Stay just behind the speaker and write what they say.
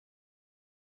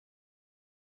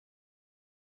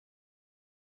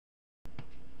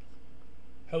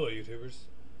Hello YouTubers.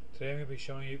 Today I'm going to be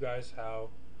showing you guys how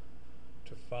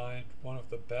to find one of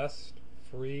the best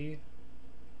free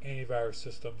antivirus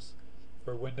systems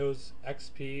for Windows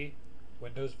XP,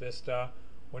 Windows Vista,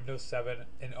 Windows 7,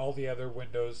 and all the other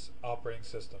Windows operating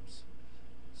systems.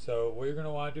 So what you're going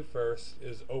to want to do first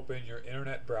is open your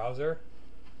internet browser.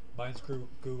 Mine's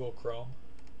Google Chrome.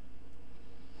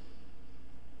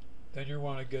 Then you're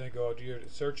going to go to your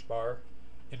search bar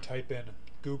and type in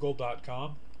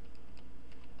google.com.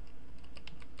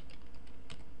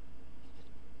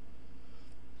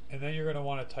 And then you're going to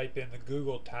want to type in the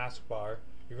Google taskbar.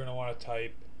 You're going to want to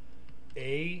type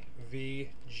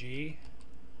AVG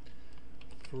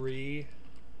free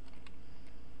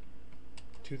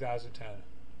 2010.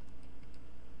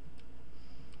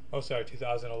 Oh, sorry,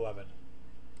 2011.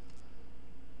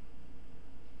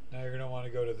 Now you're going to want to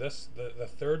go to this, the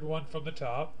third one from the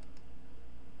top,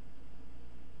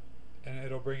 and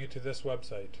it'll bring you to this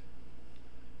website.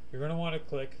 You're going to want to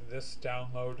click this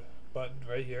download button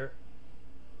right here.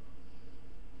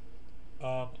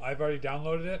 I've already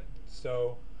downloaded it,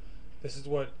 so this is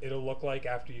what it'll look like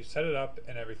after you set it up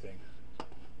and everything.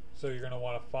 So you're going to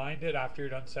want to find it after you're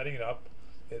done setting it up.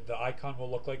 The icon will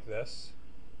look like this.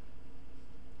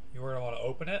 You're going to want to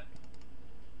open it.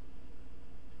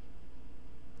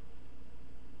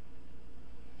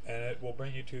 And it will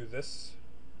bring you to this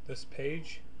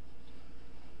page.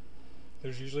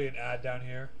 There's usually an ad down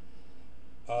here.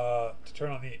 To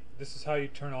turn on this is how you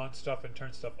turn on stuff and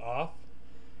turn stuff off.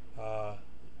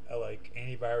 Like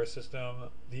antivirus system,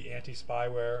 the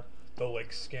anti-spyware, the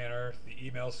link scanner, the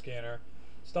email scanner,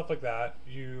 stuff like that.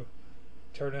 You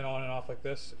turn it on and off like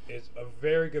this. It's a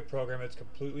very good program. It's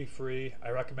completely free. I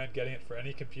recommend getting it for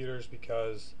any computers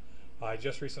because I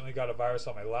just recently got a virus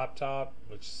on my laptop,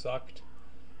 which sucked.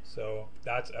 So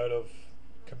that's out of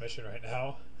commission right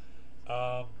now.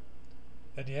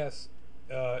 And yes,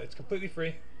 it's completely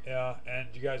free. And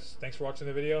you guys, thanks for watching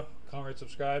the video. Comment, rate,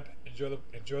 subscribe.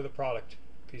 Enjoy the product.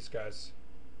 Peace, guys.